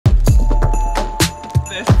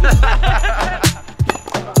best.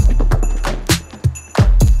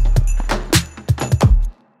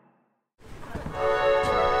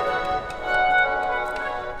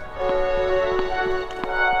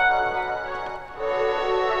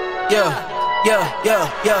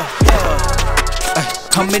 Ay,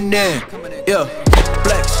 coming in, yeah,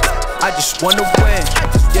 flex. I just wanna win,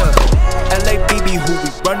 yeah. LABB, who we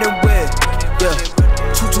running with, yeah.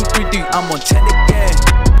 2, 2, 3, 3, I'm on 10 again.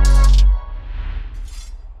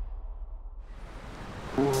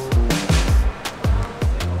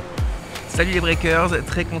 Salut les breakers,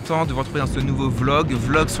 très content de vous retrouver dans ce nouveau vlog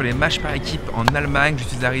sur les matchs par équipe en Allemagne. Je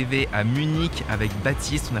suis arrivé à Munich avec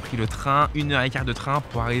Baptiste, on a pris le train, 1h15 de train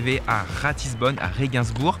pour arriver à Ratisbonne, à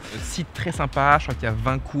Regensburg. Site très sympa, je crois qu'il y a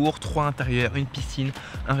 20 cours, 3 intérieurs, une piscine,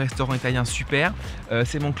 un restaurant italien super.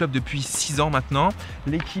 C'est mon club depuis 6 ans maintenant.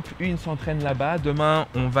 L'équipe 1 s'entraîne là-bas. Demain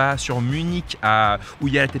on va sur Munich où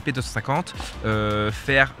il y a la TP 250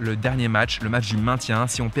 faire le dernier match, le match du maintien.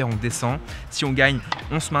 Si on perd on descend, si on gagne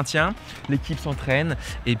on se maintient. L'équipe s'entraîne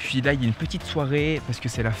et puis là il y a une petite soirée parce que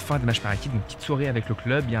c'est la fin des matchs par équipe, une petite soirée avec le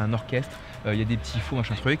club, il y a un orchestre, il y a des petits faux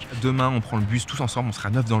machin truc. Demain on prend le bus tous ensemble, on sera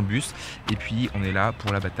 9 dans le bus et puis on est là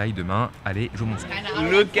pour la bataille demain. Allez, je vous montre.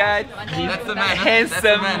 Look at this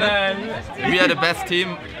handsome man. We are the best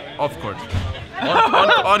team off court.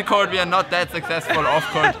 On court we are not that successful, off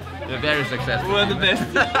court we are very successful. We're the best.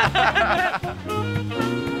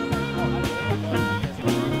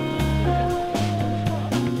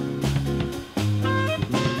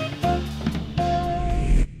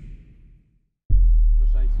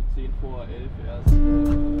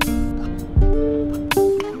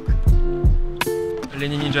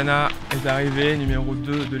 Leny Mitjana est arrivé, numéro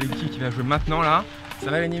 2 de l'équipe qui va jouer maintenant là. Ça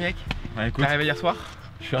va Leny mec? Ouais, écoute, t'es arrivé hier soir?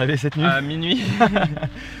 je suis arrivé cette nuit. À minuit.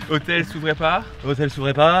 Hôtel s'ouvrait pas. L'hôtel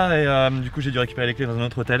s'ouvrait pas et du coup j'ai dû récupérer les clés dans un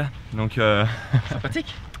autre hôtel. Donc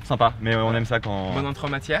Sympathique. sympa, mais on aime ça quand... Bonne entrée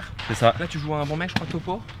en matière. C'est ça. Là tu joues un bon mec je crois,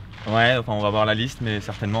 Topo. Ouais, enfin on va voir la liste mais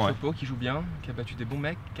certainement ouais. Topo qui joue bien, qui a battu des bons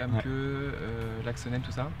mecs, Kamke, Laxonen,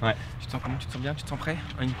 tout ça. Ouais. Tu te sens comment? Tu te sens bien? Tu te sens prêt?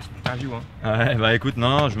 Une petite interview hein. Ouais, bah écoute,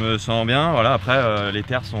 non, je me sens bien. Voilà, après les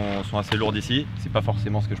terres sont assez lourdes ici. C'est pas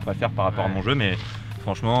forcément ce que je préfère par rapport à mon jeu, mais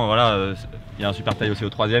franchement voilà, il y a un super taille aussi au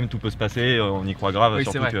 3ème, tout peut se passer, on y croit grave, Oui,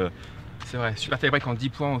 surtout vrai. que... C'est vrai, super tie break en 10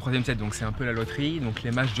 points au 3ème set, donc c'est un peu la loterie, donc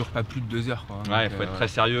les matchs durent pas plus de 2 heures quoi. Ouais, il faut être très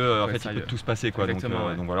sérieux, en fait sérieux. il peut tout se passer quoi, donc,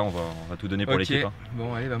 Ouais. donc voilà, on va tout donner pour l'équipe. Hein.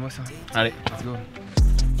 Bon allez, vamos ça. Allez. Let's go.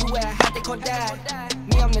 You wear a hat they call dad.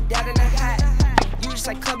 Me, I'm the dad in a hat. You just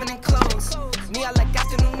like clubbing and clothes. Me, I like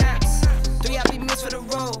afternoon naps. 3 I be meals for the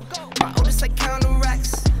road. My oldest like counting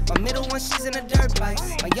racks. My middle one, she's in a dirt bike.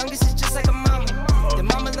 My youngest is just like a mama. The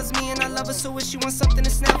mama loves me and I love her, so if she wants something,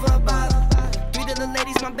 it's never a bother. 3 little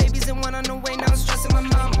ladies, my babies, and 1 on the way. Now I'm stressing my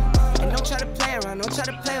mama. And don't try to play around, don't try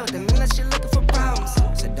to play with them unless you're looking for problems.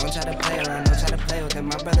 So don't try to play around, don't try to play with them.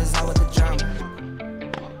 My brothers out with the drama.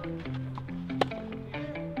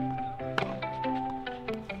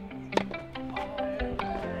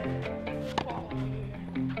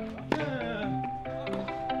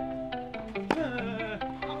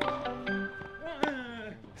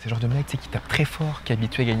 C'est le genre de mec qui tape très fort, qui est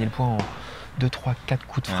habitué à gagner le point en 2, 3, 4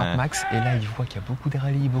 coups de frappe max. Et là, il voit qu'il y a beaucoup de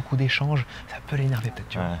rallyes, beaucoup d'échanges. Ça peut l'énerver peut-être,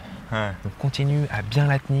 tu vois. Ouais. Donc continue à bien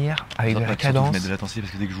la tenir avec de la cadence. Mettre de l'intensité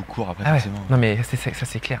parce que dès que je joue court après Ah ouais. forcément... Non mais ça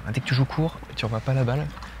c'est clair. Dès que tu joues court, tu revois pas la balle.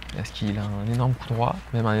 Parce qu'il a un énorme coup droit,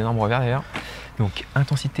 même un énorme revers d'ailleurs. Donc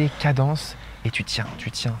intensité, cadence, et tu tiens.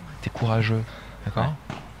 T'es courageux. D'accord?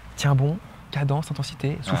 Ouais. Tiens bon, cadence,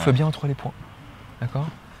 intensité, souffle bien entre les points. D'accord?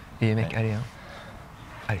 Et mec, allez, hein.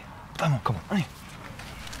 Allez, vraiment, comment? Allez.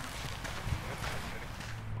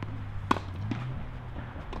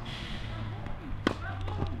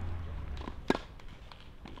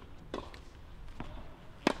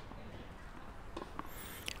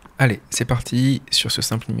 Allez, c'est parti sur ce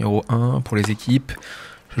simple numéro 1 pour les équipes.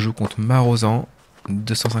 Je joue contre Marozsan,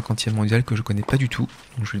 250e mondial que je connais pas du tout,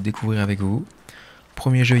 donc je vais le découvrir avec vous.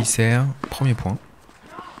 Premier jeu, il sert, premier point.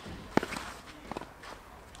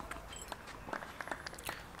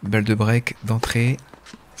 Balle de break d'entrée,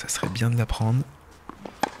 ça serait bien de la prendre.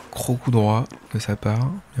 Gros coup droit de sa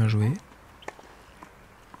part, bien joué.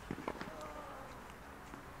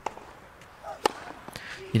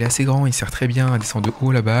 Il est assez grand, il sert très bien à descendre de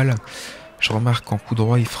haut la balle. Je remarque qu'en coup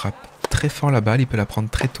droit, il frappe très fort la balle, il peut la prendre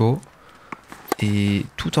très tôt. Et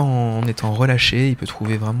tout en étant relâché, il peut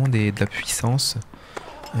trouver vraiment de la puissance.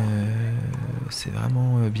 C'est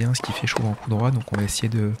vraiment bien ce qu'il fait, je trouve, en coup droit. Donc on va essayer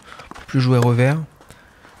de plus jouer revers.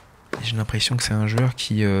 J'ai l'impression que c'est un joueur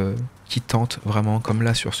qui tente vraiment, comme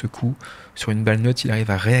là sur ce coup. Sur une balle neutre, il arrive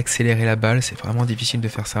à réaccélérer la balle. C'est vraiment difficile de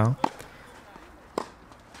faire ça.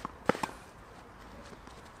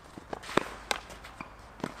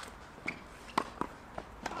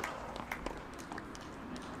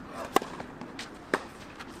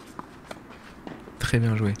 très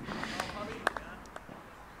bien joué.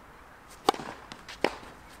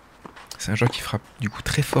 C'est un joueur qui frappe du coup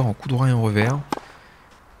très fort en coup droit et en revers.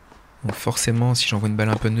 Donc forcément, si j'envoie une balle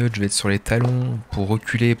un peu neutre, je vais être sur les talons pour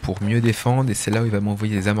reculer, pour mieux défendre. Et c'est là où il va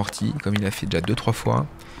m'envoyer des amortis, comme il a fait déjà 2-3 fois.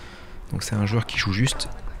 Donc c'est un joueur qui joue juste,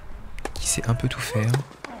 qui sait un peu tout faire.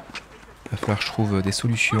 Il va falloir que je trouve des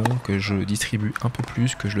solutions, que je distribue un peu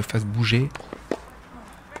plus, que je le fasse bouger.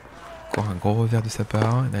 Encore un gros revers de sa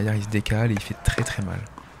part. Derrière, il se décale et il fait très très mal.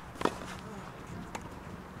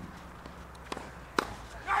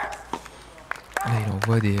 Là, il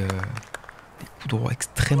envoie des coups droits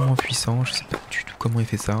extrêmement puissants. Je sais pas du tout comment il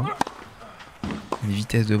fait ça. Une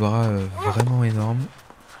vitesse de bras vraiment énorme.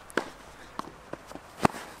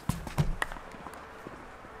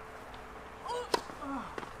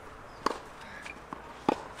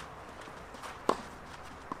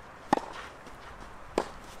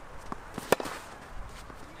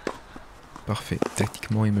 Parfait.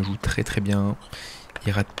 Tactiquement, il me joue très très bien.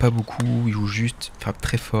 Il rate pas beaucoup, il joue juste, il frappe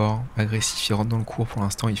très fort, agressif, il rentre dans le court pour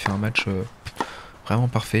l'instant, il fait un match vraiment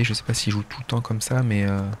parfait. Je sais pas s'il joue tout le temps comme ça, mais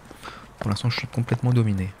pour l'instant je suis complètement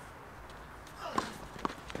dominé.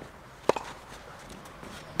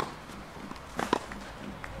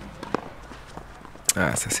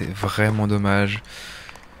 Ah, ça c'est vraiment dommage.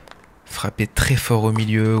 Frapper très fort au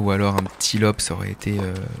milieu ou alors un petit lob, ça aurait été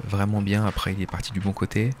vraiment bien. Après il est parti du bon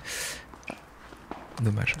côté.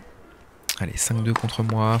 Dommage. Allez, 5-2 contre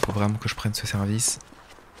moi, faut vraiment que je prenne ce service.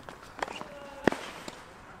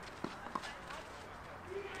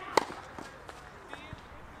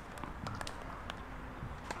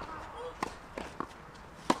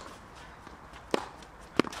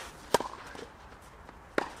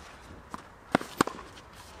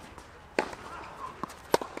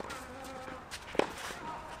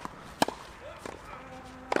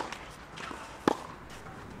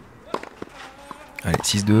 Allez,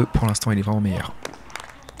 6-2, pour l'instant il est vraiment meilleur.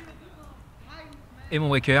 Et mon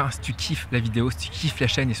breaker, si tu kiffes la vidéo, si tu kiffes la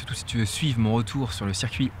chaîne et surtout si tu veux suivre mon retour sur le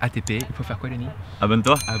circuit ATP, il faut faire quoi, Leny?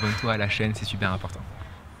 Abonne-toi. Abonne-toi à la chaîne, c'est super important.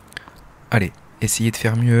 Allez, essayez de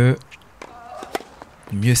faire mieux,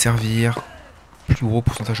 mieux servir, plus gros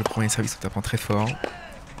pourcentage de premier service, ça t'apprend très fort.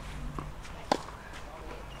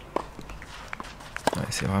 Ouais,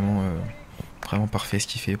 c'est vraiment, vraiment parfait ce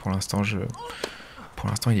qu'il fait pour l'instant. Pour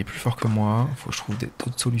l'instant, il est plus fort que moi. Il faut que je trouve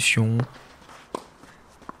d'autres solutions.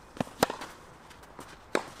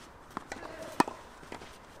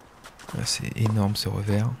 Là, c'est énorme ce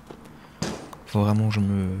revers. Il faut vraiment que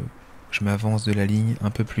je m'avance de la ligne un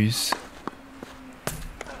peu plus.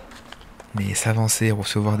 Mais s'avancer,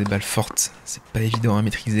 recevoir des balles fortes, c'est pas évident à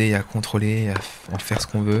maîtriser, à contrôler, à en faire ce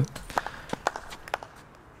qu'on veut.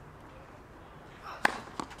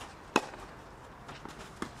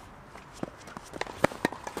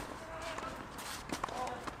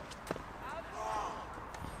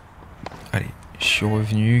 Allez, je suis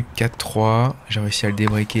revenu, 4-3, j'ai réussi à le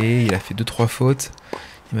débreaker, il a fait 2-3 fautes.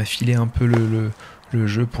 Il m'a filé un peu le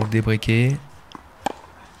jeu pour le débreaker.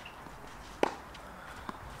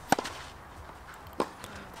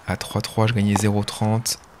 À 3-3, je gagnais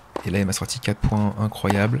 0,30. Et là, il m'a sorti 4 points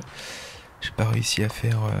incroyables. J'ai pas réussi à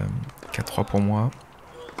faire 4-3 pour moi.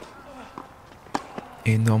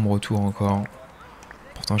 Énorme retour encore.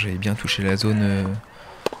 Pourtant, j'avais bien touché la zone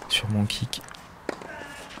sur mon kick.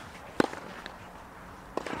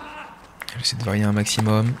 J'essaie de varier un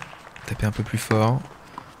maximum. Taper un peu plus fort.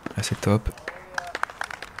 Là, c'est top.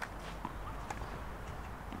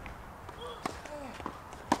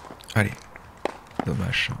 Allez.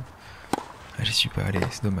 Dommage. Ah, j'y suis pas allé,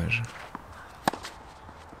 c'est dommage.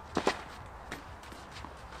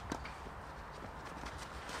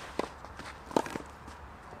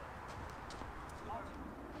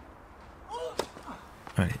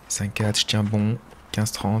 Allez, 5-4, je tiens bon.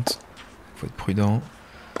 15-30. Faut être prudent.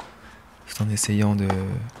 Tout en essayant de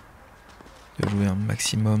jouer un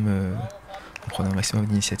maximum, en prenant un maximum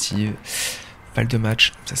d'initiative. Balle de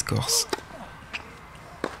match, ça se corse.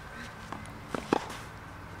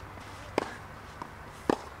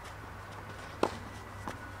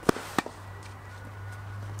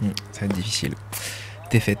 Ça va être difficile.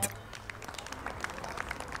 Défaite.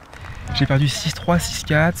 J'ai perdu 6-3,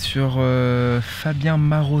 6-4 sur Fabien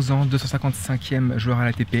Marozsan, 255e joueur à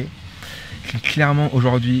l'ATP, qui clairement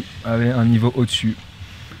aujourd'hui avait un niveau au-dessus.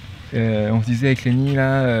 On se disait avec Leny,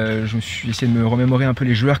 là, je me suis essayé de me remémorer un peu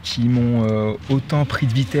les joueurs qui m'ont autant pris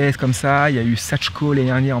de vitesse comme ça. Il y a eu Satchko l'année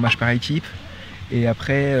dernière en match par équipe. Et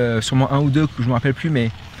après, sûrement un ou deux que je ne me rappelle plus, mais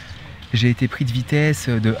j'ai été pris de vitesse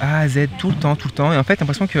de A à Z tout le temps. Et en fait, j'ai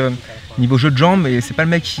l'impression que niveau jeu de jambes, c'est pas le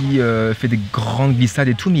mec qui fait des grandes glissades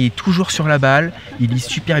et tout, mais il est toujours sur la balle. Il lit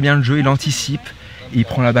super bien le jeu, il anticipe. Et il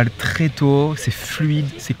prend la balle très tôt, c'est fluide,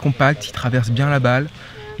 c'est compact, il traverse bien la balle,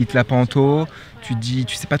 il te la panto, tu te dis,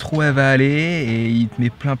 tu sais pas trop où elle va aller et il te met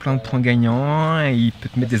plein de points gagnants et il peut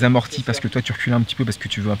te mettre des amortis parce que toi tu recules un petit peu parce que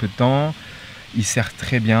tu veux un peu de temps. Il sert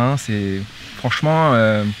très bien, c'est franchement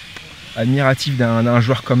admiratif d'un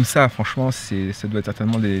joueur comme ça. Franchement, ça doit être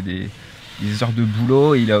certainement des heures de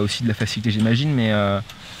boulot. Il a aussi de la facilité, j'imagine, mais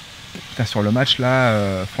sur le match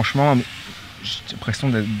là, franchement, j'ai l'impression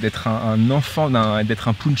d'être un enfant, d'être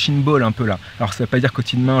un punching ball un peu là. Alors ça veut pas dire qu'au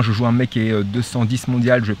de main je joue un mec qui est 210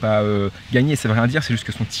 mondial, je vais pas gagner, ça veut rien dire, c'est juste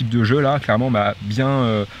que son type de jeu là, clairement m'a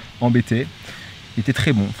bien embêté. Il était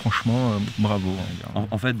très bon, franchement, bravo.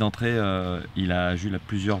 En fait, d'entrée, il a eu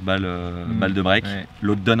plusieurs balles de break. Ouais.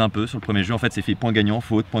 L'autre donne un peu sur le premier jeu. En fait, c'est fait point gagnant,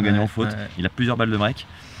 faute, point gagnant, faute. Ouais. Il a plusieurs balles de break.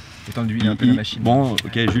 Étant de lui, il a un peu la machine. Bon,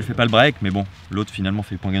 ok, Jules fait pas le break, mais bon, l'autre finalement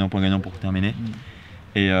fait point gagnant pour terminer.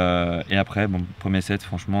 Et après, bon, premier set,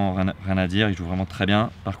 franchement, rien à dire. Il joue vraiment très bien.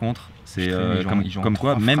 Par contre, c'est comme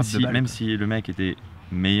quoi, même si le mec était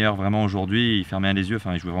meilleur vraiment aujourd'hui, il fermait les yeux,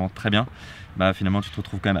 enfin, il jouait vraiment très bien. Bah finalement tu te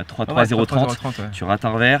retrouves quand même à 3-3-0-30, tu rates un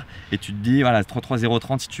revers et tu te dis voilà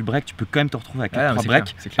 3-3-0-30, si tu breaks tu peux quand même te retrouver à 4-3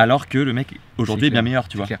 breaks alors que le mec aujourd'hui est bien meilleur,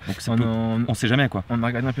 tu vois. Donc on sait jamais quoi. On a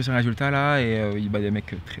regardé un peu son résultat là et il bat des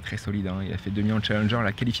mecs très solides, hein. Il a fait demi en challenger, il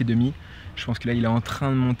a qualifié demi. Je pense que là il est en train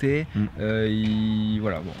de monter.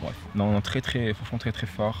 Voilà, bon, bref. Non, franchement très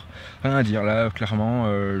fort. Rien à dire là, clairement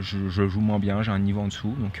je joue moins bien, j'ai un niveau en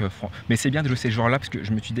dessous. Donc, mais c'est bien de jouer ces joueurs là parce que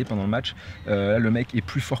je me suis dit pendant le match, là, le mec est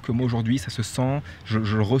plus fort que moi aujourd'hui, ça se sent, je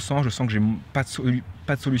le ressens, je sens que j'ai pas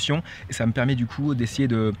de solution et ça me permet du coup d'essayer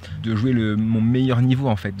de jouer mon meilleur niveau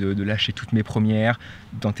en fait, de lâcher toutes mes premières,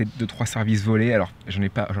 tenter 2-3 services volés. Alors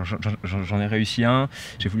j'en ai réussi un,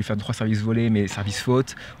 j'ai voulu faire 2-3 services volés mais services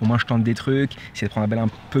fautes, au moins je tente des trucs, essayer de prendre la balle un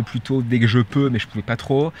peu plus tôt dès que je peux mais je pouvais pas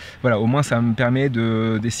trop. Voilà, au moins ça me permet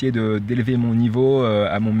d'essayer d'élever mon niveau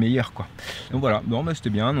à mon meilleur quoi. Donc voilà, bon bah, c'était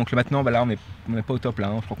bien. Donc maintenant bah, là on n'est pas au top là,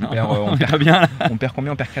 hein. Je crois qu'on on perd combien? On perd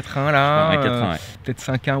 4-1 là, peut-être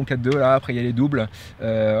 5-1 ou 4-2 là, après il y a les doubles.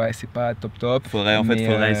 Ouais, c'est pas top. Faudrait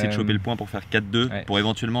essayer de choper le point pour faire 4-2 pour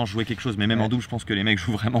éventuellement jouer quelque chose, mais même en double je pense que les mecs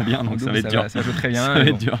jouent vraiment bien, donc ça va être dur. Ça joue très bien, ça va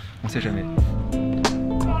être dur. On sait jamais.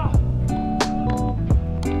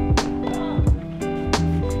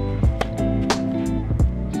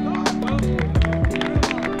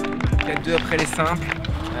 Après les simples,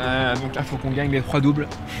 donc là il faut qu'on gagne les 3 doubles,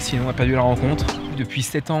 sinon on a perdu la rencontre. Depuis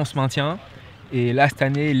 7 ans on se maintient et là cette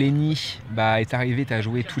année Leny est arrivé, tu as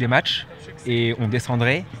joué tous les matchs et on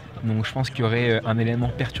descendrait, donc je pense qu'il y aurait un élément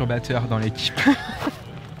perturbateur dans l'équipe.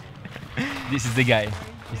 This is the guy,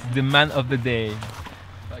 this is the man of the day.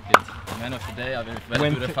 The man of the day, I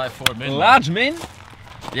went to the 5-4 min. Large min?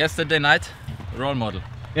 Yesterday night, role model.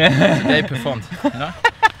 Today performed, you know?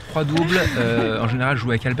 3 doubles, en général je joue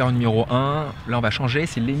avec Albert numéro 1, là on va changer,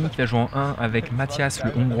 c'est Leny qui va jouer en 1 avec Mathias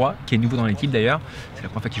le Hongrois, qui est nouveau dans l'équipe d'ailleurs, c'est la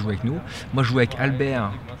première fois qu'il joue avec nous. Moi je joue avec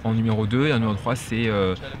Albert en numéro 2 et en numéro 3 c'est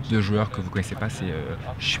 2 joueurs que vous connaissez pas, c'est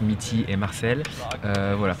Schmitty et Marcel.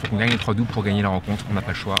 Voilà, faut qu'on gagne les 3 doubles pour gagner la rencontre, on n'a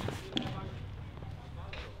pas le choix.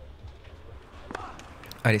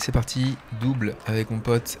 Allez c'est parti, double avec mon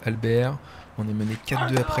pote Albert, on est mené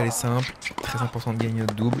 4-2 après les simples, très important de gagner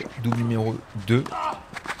notre double, double numéro 2.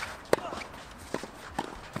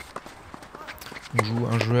 On joue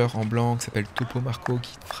un joueur en blanc qui s'appelle Topo Marco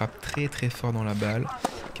qui frappe très fort dans la balle,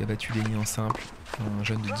 qui a battu Leny en simple, un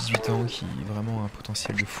jeune de 18 ans qui a vraiment un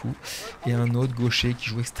potentiel de fou, et un autre gaucher qui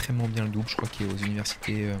joue extrêmement bien le double, je crois qu'il est aux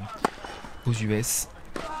universités aux US.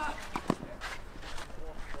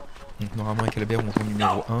 Donc normalement avec Albert on joue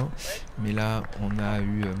numéro 1, mais là on a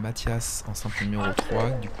eu Mathias en simple numéro 3,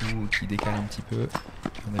 du coup qui décale un petit peu,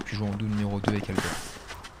 et on a pu jouer en double numéro 2 avec Albert.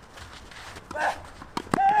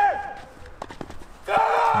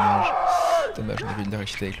 Dommage, on avait de la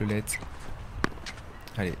réussite avec le LED.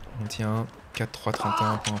 Allez, on tient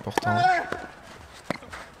 4-3-31, point important. Ouais,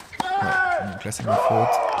 donc là c'est ma faute.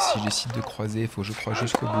 Si je décide de croiser, il faut que je croise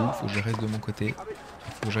jusqu'au bout, il faut que je reste de mon côté.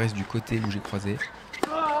 Il faut que je reste du côté où j'ai croisé.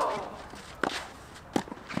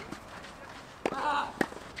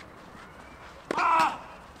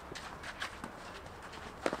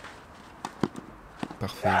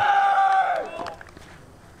 Parfait.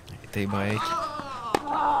 Tie break.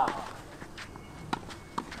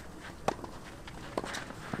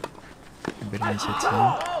 Belle initiative.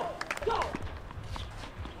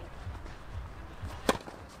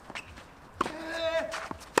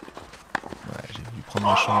 Ouais, j'ai voulu prendre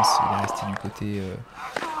ma chance, il est resté du côté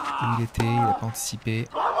où il était, il n'a pas anticipé.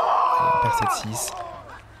 Il perd 7-6.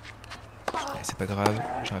 C'est pas grave,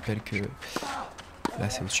 je rappelle que là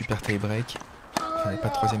c'est au super tie break. On n'a pas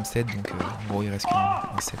de 3ème set, donc en gros il reste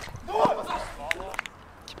qu'un set.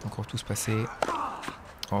 encore tous passés.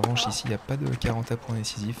 En revanche, ici, il n'y a pas de 40 à points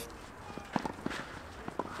décisifs.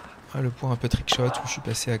 Ah, le point un peu trickshot où je suis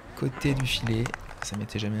passé à côté du filet. Ça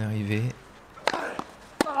m'était jamais arrivé.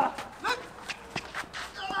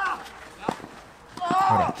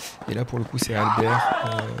 Voilà. Et là, pour le coup, c'est Albert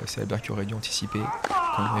qui aurait dû anticiper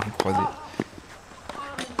quand il m'a vu croiser.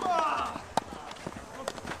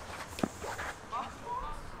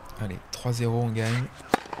 Allez, 3-0, on gagne.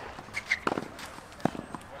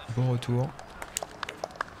 Bon retour.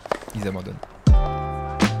 Ils abandonnent.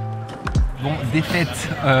 Bon, défaite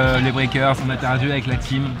les Breakers, on a perdu avec la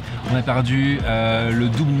team, on a perdu le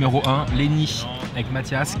double numéro 1, Leny, avec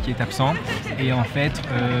Mathias qui est absent. Et en fait,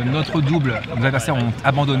 notre double, nos adversaires ont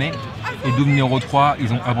abandonné. Et double numéro 3,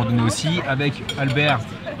 ils ont abandonné aussi. Avec Albert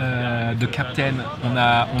de Captain,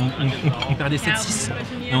 on perdait 7-6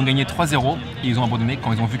 et on gagnait 3-0. Et ils ont abandonné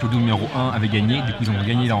quand ils ont vu que le double numéro 1 avait gagné. Du coup, ils ont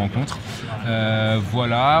gagné la rencontre.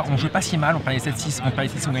 Voilà, on jouait pas si mal, on perdait 7-6,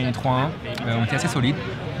 on gagnait 3-1. On était assez solide,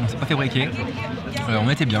 on s'est pas fait breaker. On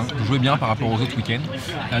était bien, on jouait bien par rapport aux autres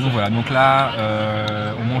week-ends. Donc voilà, donc là,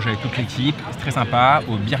 on mange avec toute l'équipe, c'est très sympa,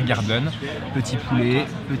 au Beer Garden. Petit poulet,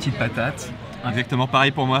 petite patate. Exactement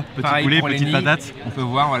pareil pour moi, petit Pareil poulet, pour petite Leny. patate. On peut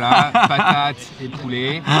voir, voilà, patate et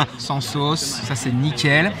poulet, sans sauce, ça c'est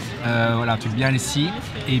nickel. Voilà, un truc bien ici.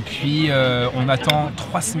 Et puis on attend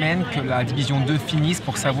 3 semaines que la division 2 finisse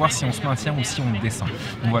pour savoir si on se maintient ou si on descend.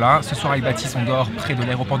 Donc voilà, ce soir avec Baptiste, on dort près de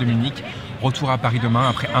l'aéroport de Munich. Retour à Paris demain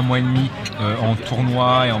après 1 mois et demi en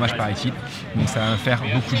tournoi et en match par équipe. Donc ça va me faire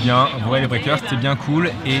beaucoup de bien. Vous voyez les breakers, c'était bien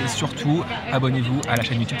cool. Et surtout, abonnez-vous à la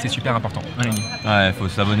chaîne YouTube, c'est super important. Hein, Leny ? Ouais, faut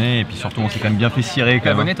s'abonner et puis surtout on s'est quand même bien fait cirer. T'es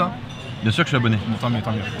abonné toi ? Bien sûr que je suis abonné. Bon, tant mieux,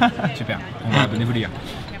 tant mieux. Super. Abonnez-vous les gars.